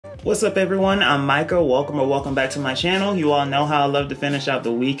What's up everyone, I'm Micah. Welcome back to my channel. You all know how I love to finish out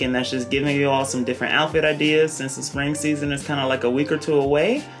the week, and that's just giving you all some different outfit ideas since the spring season is kind of like a week or two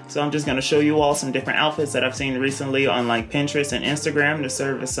away. So I'm just going to show you all some different outfits that I've seen recently on like Pinterest and Instagram to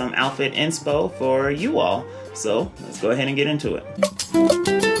serve as some outfit inspo for you all. So let's go ahead and get into it.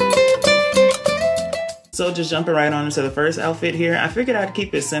 So just jumping right on into the first outfit here, I figured I'd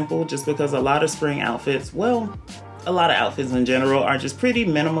keep it simple just because a lot of spring outfits, well, a lot of outfits in general are just pretty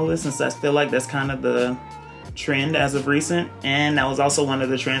minimalist, since I feel like that's kind of the trend as of recent. And that was also one of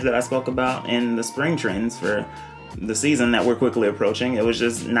the trends that I spoke about in the spring trends for the season that we're quickly approaching. It was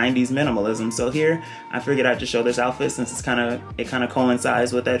just 90s minimalism. So here I figured I'd just show this outfit since it kind of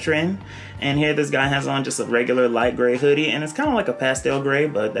coincides with that trend. And here this guy has on just a regular light gray hoodie, and it's kind of like a pastel gray,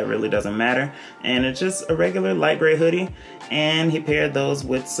 but that really doesn't matter. And it's just a regular light gray hoodie, and he paired those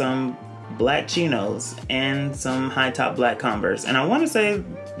with some black chinos and some high top black Converse. And I want to say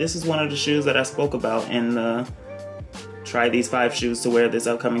this is one of the shoes that I spoke about in the try these 5 shoes to wear this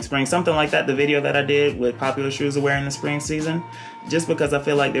upcoming spring, something like that, the video that I did with popular shoes to wear in the spring season, just because I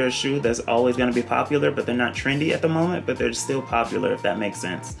feel like they're a shoe that's always going to be popular, but they're not trendy at the moment, but they're still popular, if that makes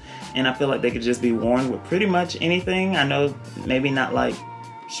sense. And I feel like they could just be worn with pretty much anything. I know maybe not like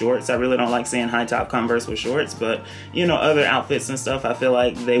shorts. I really don't like seeing high top Converse with shorts, but you know, other outfits and stuff I feel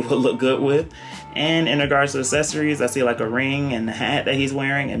like they would look good with. And in regards to accessories, I see like a ring and the hat that he's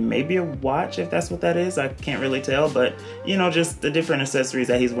wearing, and maybe a watch, if that's what that is. I can't really tell, but you know, just the different accessories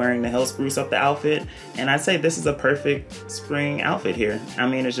that he's wearing to help spruce up the outfit. And I'd say this is a perfect spring outfit here. I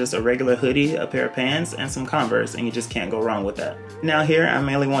mean, it's just a regular hoodie, a pair of pants, and some Converse, and you just can't go wrong with that. Now here, I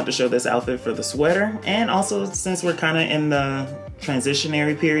mainly want to show this outfit for the sweater, and also since we're kind of in the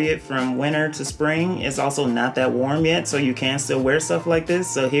transitionary period from winter to spring, it's also not that warm yet, so you can still wear stuff like this.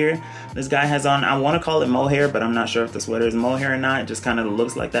 So here this guy has on, I want to call it mohair, but I'm not sure if the sweater is mohair or not. It just kind of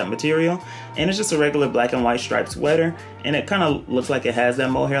looks like that material, and it's just a regular black and white striped sweater, and it kind of looks like it has that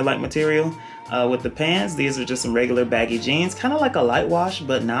mohair like material. With the pants, these are just some regular baggy jeans, kind of like a light wash,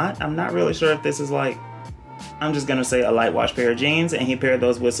 but not. I'm not really sure if this is like, I'm just gonna say a light wash pair of jeans, and he paired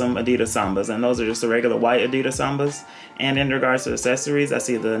those with some Adidas Sambas, and those are just the regular white Adidas Sambas. And in regards to accessories, I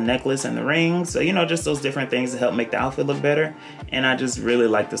see the necklace and the ring, so you know, just those different things to help make the outfit look better. And I just really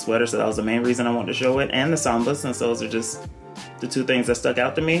like the sweater, so that was the main reason I wanted to show it, and the Sambas, since those are just the 2 things that stuck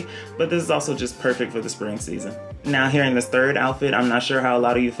out to me. But this is also just perfect for the spring season. Now here in this third outfit, I'm not sure how a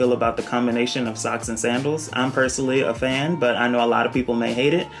lot of you feel about the combination of socks and sandals. I'm personally a fan, but I know a lot of people may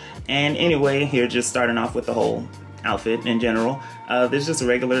hate it. And anyway, here just starting off with the whole outfit in general. This is just a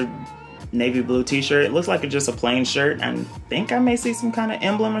regular navy blue t-shirt. It looks like it's just a plain shirt. I think I may see some kind of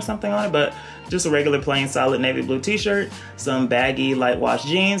emblem or something on it, but just a regular plain solid navy blue t-shirt, some baggy light wash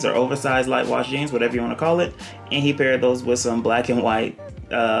jeans or oversized light wash jeans, whatever you want to call it. And he paired those with some black and white,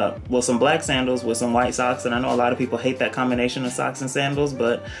 well, some black sandals with some white socks. And I know a lot of people hate that combination of socks and sandals,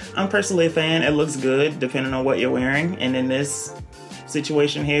 but I'm personally a fan. It looks good depending on what you're wearing. And in this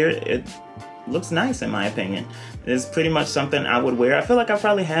situation here, it looks nice in my opinion. It's pretty much something I would wear. I feel like I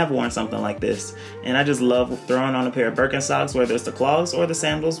probably have worn something like this, and I just love throwing on a pair of Birkenstocks, whether it's the clogs or the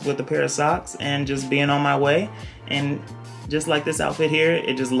sandals with a pair of socks, and just being on my way. And just like this outfit here,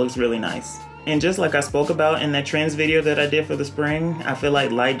 it just looks really nice. And just like I spoke about in that trends video that I did for the spring, I feel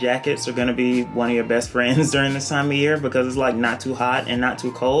like light jackets are gonna be one of your best friends during this time of year, because it's like not too hot and not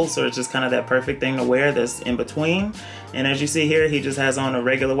too cold, so it's just kind of that perfect thing to wear that's in between. And as you see here, he just has on a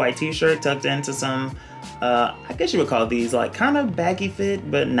regular white t-shirt tucked into some, I guess you would call these like kind of baggy fit,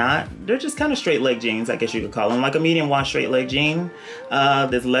 but not. They're just kind of straight leg jeans, I guess you could call them, like a medium wash straight leg jean.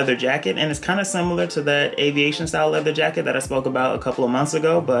 This leather jacket, and it's kind of similar to that aviation style leather jacket that I spoke about a couple of months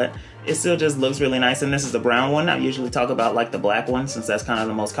ago, but it still just looks really nice. And this is the brown one. I usually talk about like the black one, since that's kind of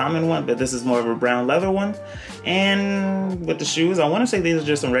the most common one, but this is more of a brown leather one. And with the shoes, I want to say these are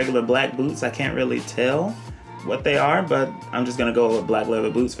just some regular black boots. I can't really tell what they are, but I'm just gonna go with black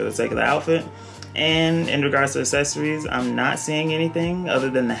leather boots for the sake of the outfit. And in regards to accessories, I'm not seeing anything other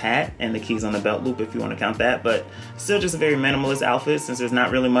than the hat and the keys on the belt loop, if you want to count that, but still just a very minimalist outfit, since there's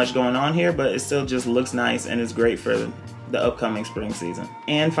not really much going on here, but it still just looks nice and is great for the upcoming spring season.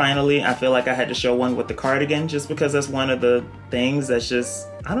 And finally, I feel like I had to show one with the cardigan, just because that's one of the things that's just,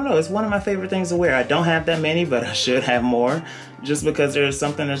 I don't know, it's one of my favorite things to wear. I don't have that many, but I should have more, just because there's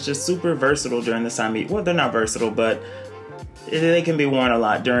something that's just super versatile during this time. Well, they're not versatile, but they can be worn a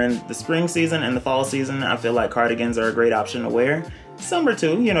lot during the spring season and the fall season. I feel like cardigans are a great option to wear. Summer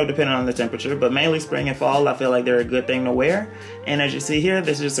too, you know, depending on the temperature, but mainly spring and fall, I feel like they're a good thing to wear. And as you see here,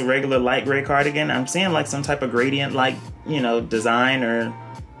 this is just a regular light gray cardigan. I'm seeing like some type of gradient like, you know, design or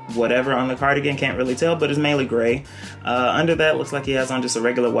whatever on the cardigan, can't really tell, but it's mainly gray. Under that, looks like he has on just a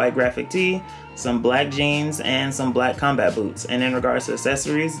regular white graphic tee, some black jeans, and some black combat boots. And in regards to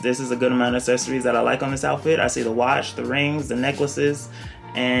accessories, this is a good amount of accessories that I like on this outfit. I see the watch, the rings, the necklaces,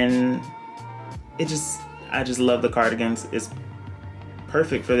 and I just love the cardigans. It's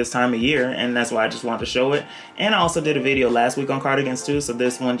perfect for this time of year, and that's why I just wanted to show it. And I also did a video last week on cardigans too, so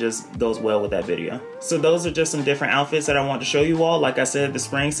this one just goes well with that video. So those are just some different outfits that I want to show you all. Like I said, the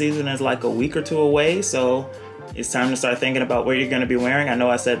spring season is like a week or two away, so it's time to start thinking about what you're going to be wearing. I know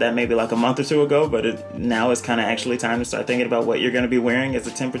I said that maybe like a month or two ago, but now it's kind of actually time to start thinking about what you're going to be wearing as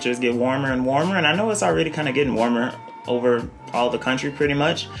the temperatures get warmer and warmer. And I know it's already kind of getting warmer over all the country pretty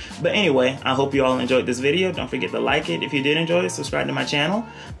much. But anyway, I hope you all enjoyed this video. Don't forget to like it if you did enjoy it. Subscribe to my channel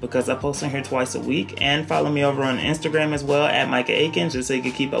because I post on here twice a week. And follow me over on Instagram as well at Micah Akins, just so you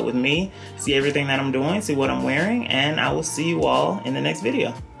can keep up with me, see everything that I'm doing, see what I'm wearing. And I will see you all in the next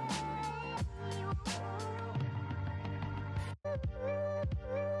video.